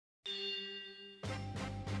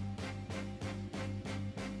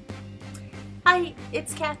Hi,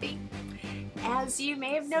 it's Kathy. As you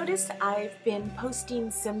may have noticed, I've been posting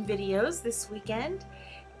some videos this weekend,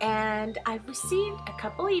 and I've received a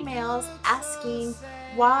couple emails asking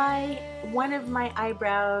why one of my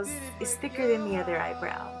eyebrows is thicker than the other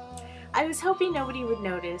eyebrow. I was hoping nobody would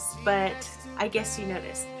notice, but I guess you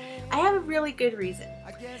noticed. I have a really good reason.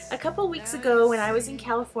 A couple weeks ago when I was in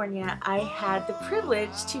California, I had the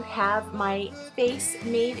privilege to have my face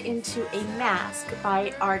made into a mask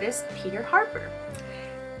by artist Peter Harper.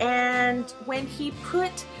 And when he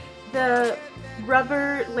put the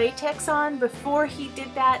rubber latex on, before he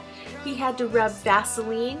did that, he had to rub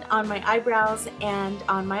Vaseline on my eyebrows and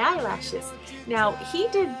on my eyelashes. Now, he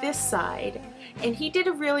did this side, and he did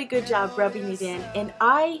a really good job rubbing it in, and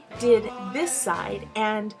I did this side,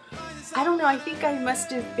 and I don't know, I think I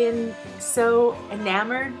must have been so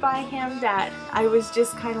enamored by him that I was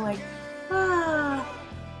just kind of like,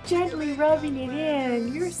 gently rubbing it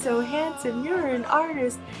in. You're so handsome. You're an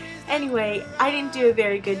artist. Anyway, I didn't do a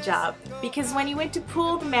very good job because when he went to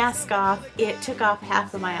pull the mask off, it took off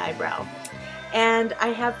half of my eyebrow. And I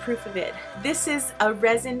have proof of it. This is a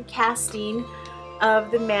resin casting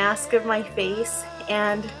of the mask of my face,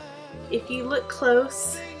 and if you look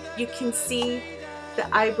close, you can see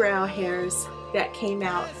the eyebrow hairs that came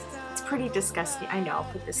out. It's pretty disgusting. I know, I'll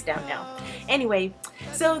put this down now. Anyway,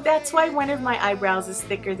 so that's why one of my eyebrows is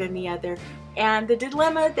thicker than the other. And the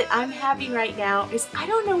dilemma that I'm having right now is I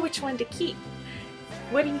don't know which one to keep.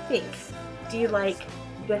 What do you think? Do you like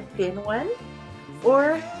the thin one?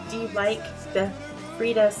 Or do you like the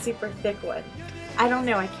Frida super thick one? I don't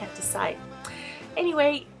know, I can't decide.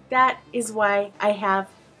 Anyway, that is why I have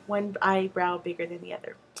one eyebrow bigger than the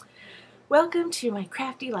other. Welcome to my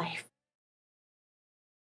crafty life.